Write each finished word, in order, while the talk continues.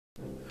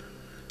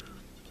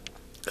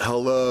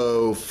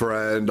Hello,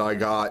 friend. I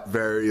got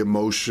very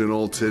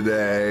emotional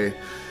today.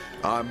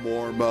 I'm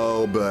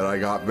Mormo, but I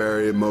got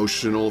very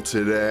emotional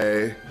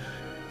today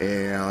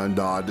and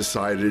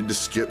decided to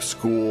skip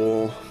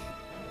school.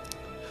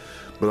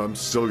 But I'm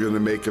still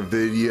gonna make a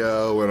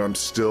video, and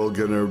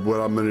what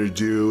I'm gonna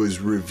do is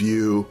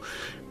review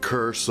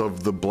Curse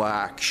of the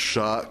Black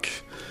Shuck.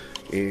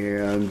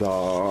 And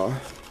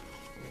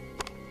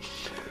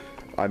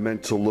I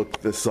meant to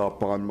look this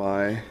up on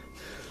my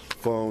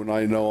phone.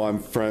 I know I'm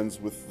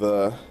friends with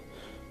the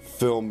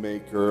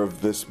filmmaker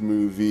of this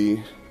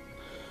movie,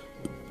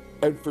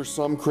 and for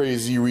some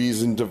crazy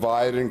reason,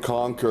 Divide and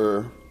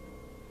Conquer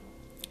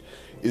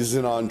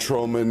isn't on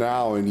Troma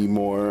now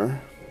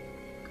anymore,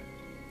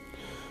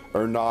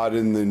 or not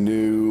in the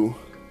new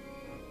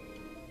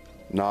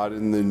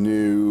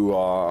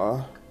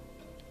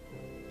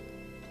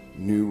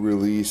new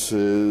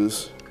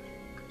releases.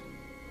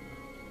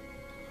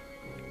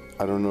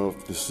 I don't know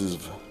if this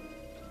is.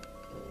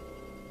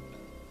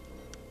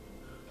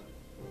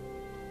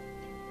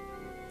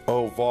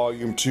 Oh,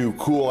 Volume 2.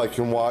 Cool, I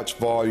can watch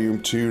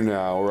Volume 2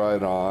 now.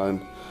 Right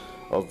on.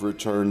 Of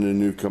Return to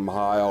Nukem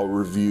High. I'll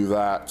review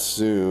that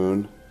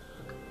soon.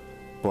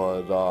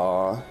 But,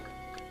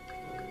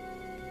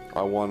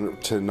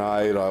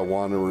 tonight I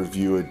want to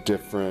review a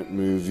different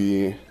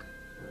movie.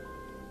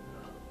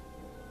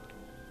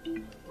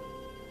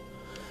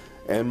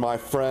 And my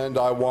friend,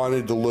 I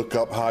wanted to look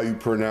up how you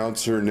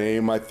pronounce her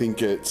name. I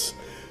think it's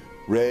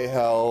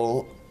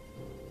Rahel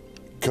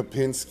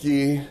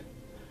Kapinski.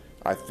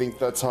 I think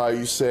that's how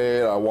you say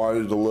it. I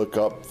wanted to look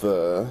up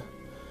the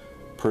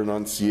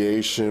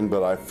pronunciation,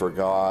 but I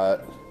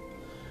forgot.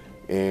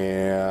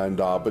 And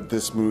but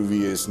this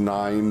movie is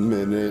 9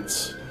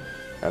 minutes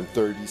and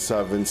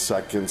 37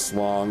 seconds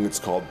long. It's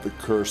called The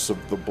Curse of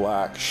the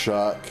Black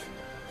Shuck,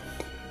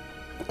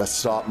 a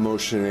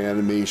stop-motion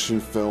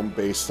animation film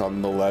based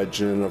on the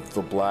legend of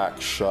the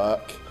Black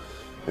Shuck.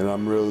 And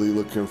I'm really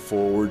looking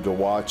forward to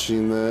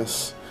watching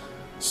this.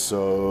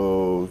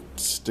 So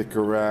stick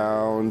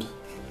around.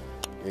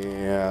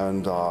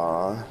 And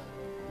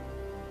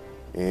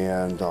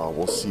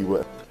we'll see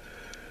what.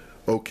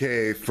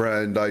 Okay,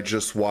 friend, I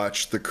just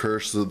watched The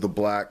Curse of the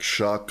Black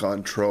Shuck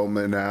on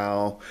Troma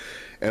now,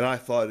 and I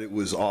thought it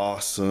was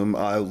awesome.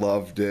 I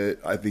loved it.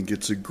 I think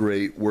it's a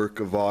great work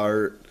of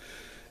art,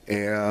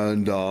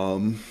 and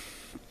the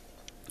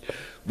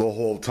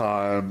whole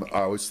time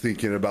I was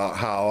thinking about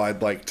how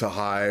I'd like to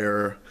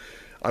hire.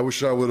 I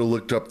wish I would have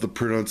looked up the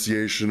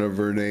pronunciation of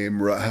her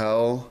name,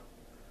 Rahel.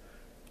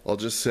 I'll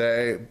just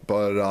say,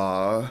 but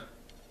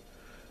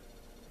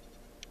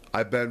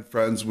I've been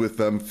friends with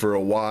them for a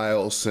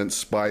while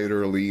since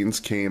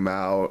Spiderlings came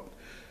out,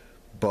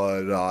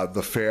 but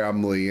the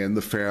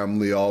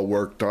family all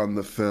worked on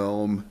the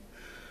film,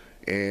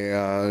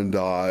 and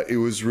it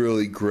was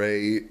really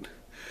great.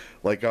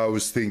 Like, I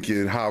was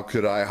thinking, how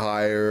could I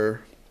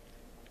hire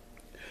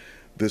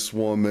this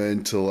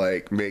woman to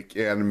like make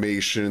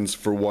animations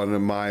for one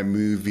of my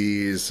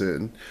movies,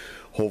 and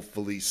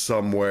hopefully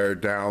somewhere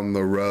down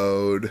the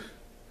road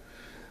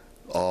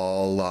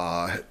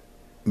I'll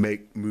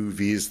make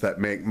movies that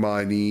make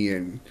money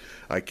and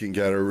I can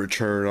get a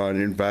return on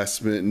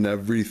investment and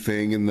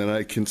everything, and then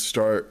I can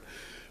start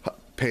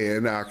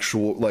paying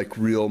actual, like,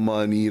 real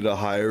money to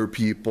hire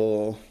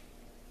people.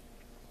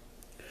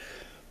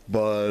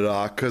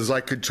 But because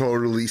I could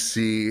totally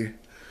see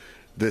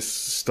this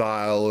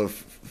style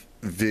of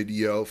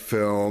video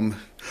film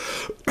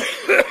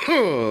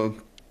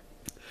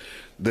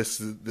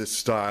this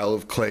style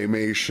of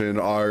claymation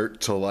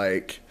art to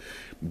like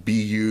be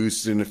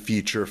used in a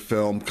feature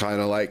film,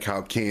 kind of like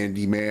how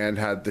Candyman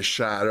had the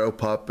shadow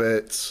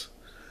puppets.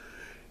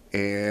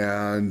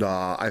 And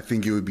I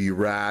think it would be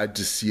rad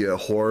to see a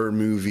horror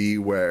movie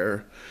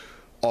where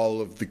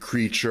all of the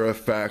creature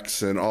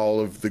effects and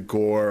all of the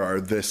gore are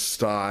this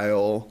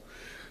style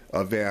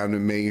of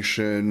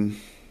animation,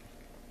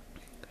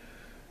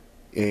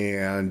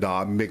 and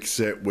mix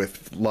it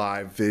with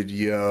live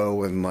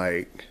video and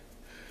like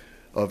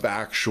of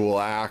actual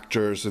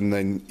actors, and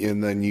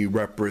then you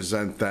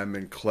represent them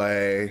in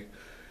clay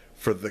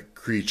for the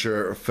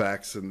creature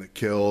effects and the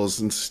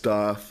kills and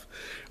stuff.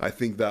 I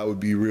think that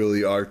would be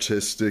really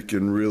artistic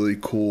and really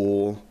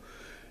cool.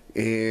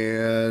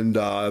 And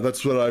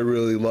that's what I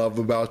really love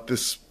about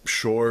this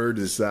short,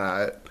 is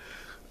that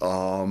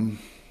like,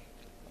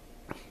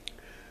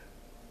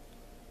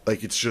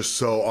 it's just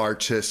so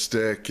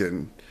artistic,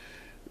 and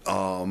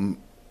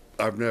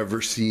I've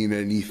never seen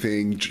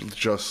anything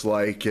just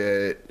like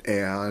it.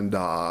 And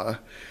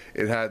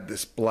it had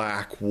this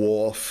black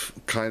wolf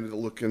kind of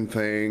looking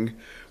thing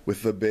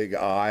with the big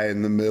eye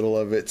in the middle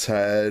of its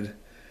head,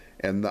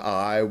 and the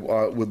eye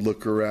would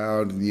look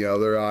around and the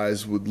other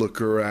eyes would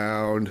look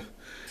around,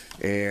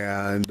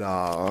 and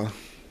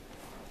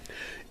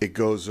it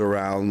goes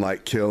around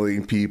like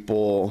killing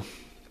people.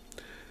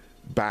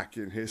 Back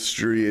in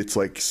history, it's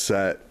like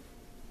set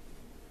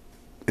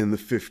in the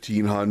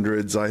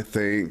 1500s, I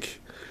think.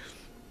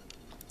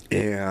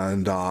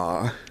 And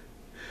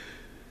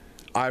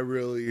I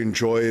really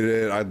enjoyed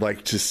it. I'd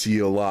like to see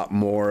a lot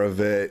more of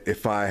it.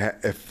 If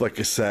like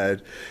I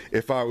said,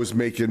 if I was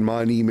making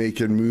money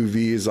making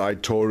movies,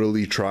 I'd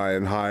totally try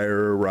and hire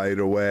her right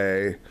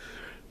away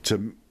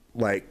to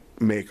like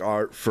make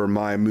art for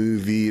my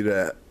movie,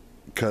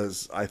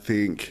 because I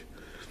think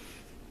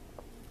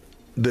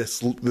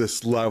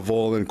this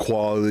level and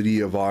quality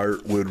of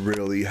art would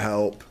really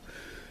help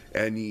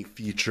any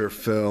feature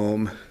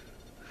film.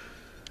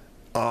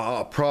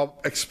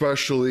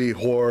 Especially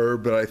horror,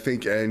 but I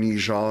think any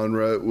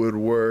genre would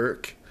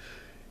work.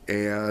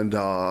 And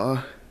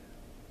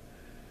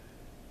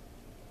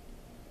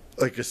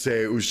like I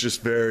say, it was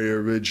just very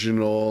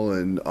original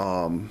and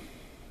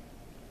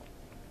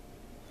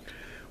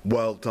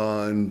well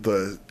done.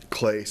 The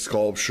clay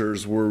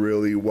sculptures were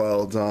really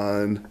well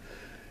done,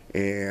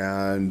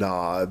 and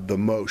the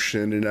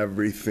motion and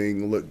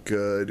everything looked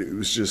good. It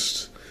was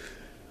just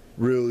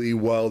really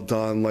well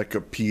done, like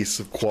a piece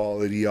of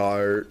quality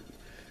art.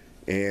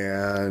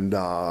 And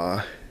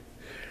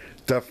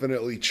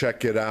definitely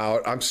check it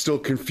out. I'm still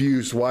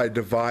confused why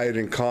Divide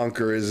and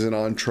Conquer isn't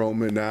on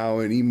Troma now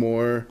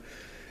anymore,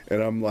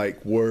 and I'm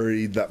like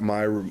worried that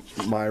my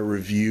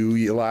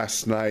review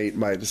last night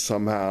might have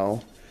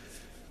somehow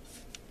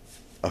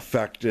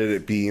affected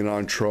it being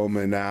on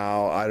Troma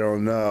now. I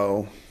don't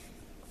know.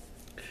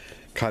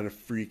 Kind of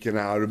freaking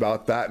out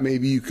about that.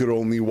 Maybe you could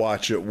only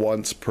watch it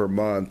once per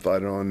month. I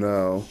don't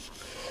know,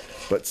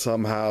 but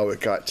somehow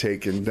it got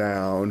taken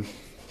down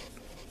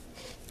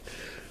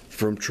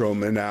from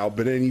Troma now.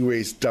 But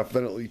anyways,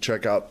 definitely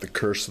check out The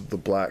Curse of the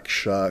Black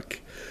Shuck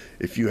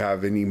if you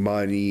have any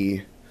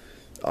money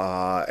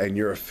and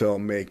you're a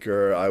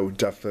filmmaker. I would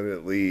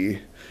definitely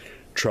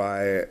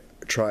try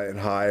and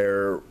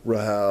hire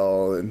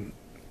Rahel. And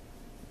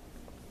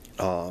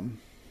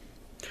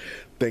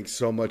thanks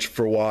so much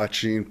for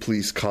watching.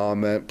 Please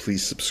comment,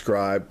 please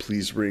subscribe,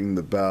 please ring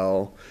the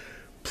bell,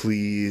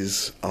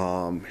 please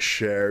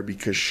share,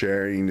 because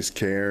sharing is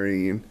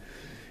caring.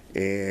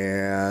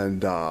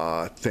 And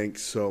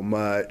thanks so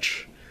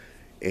much,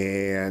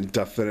 and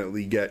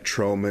definitely get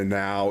Troma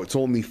now. It's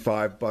only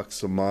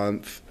 $5 a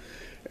month,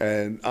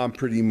 and I'm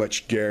pretty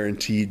much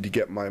guaranteed to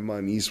get my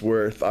money's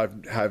worth.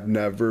 I've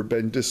never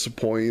been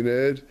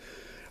disappointed.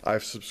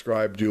 I've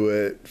subscribed to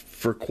it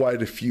for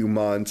quite a few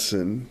months,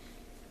 and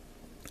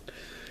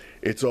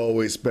it's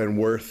always been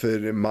worth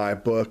it in my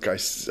book. I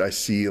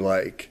see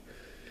like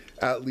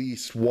at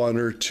least 1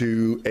 or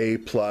 2 A+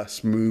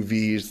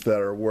 movies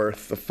that are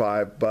worth the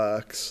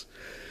 $5.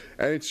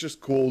 And it's just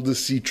cool to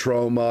see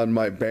Troma on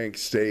my bank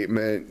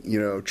statement, you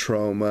know,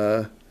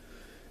 Troma.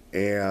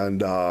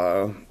 And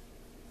I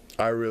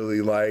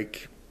really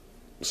like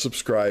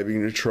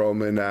subscribing to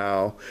Troma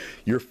now.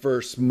 Your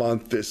first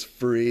month is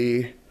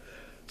free,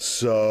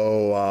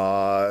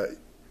 so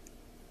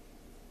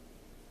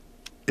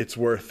it's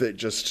worth it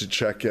just to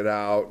check it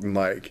out. And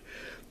like,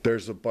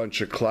 there's a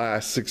bunch of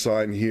classics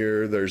on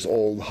here. There's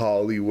old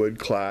Hollywood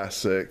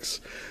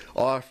classics.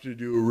 I'll have to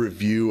do a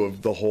review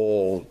of the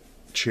whole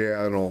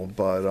channel,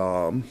 but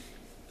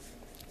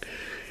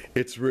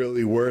it's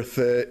really worth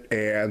it.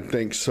 And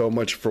thanks so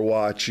much for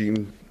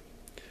watching.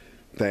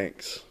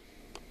 Thanks.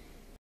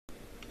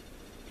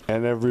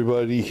 And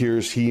everybody,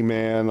 here's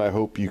He-Man. I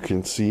hope you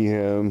can see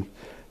him.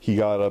 He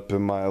got up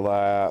in my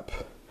lap,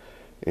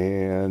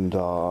 and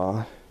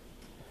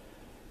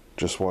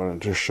just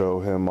wanted to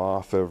show him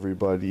off,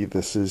 everybody.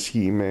 This is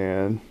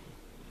He-Man.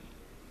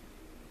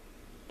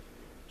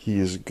 He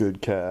is a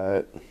good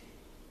cat.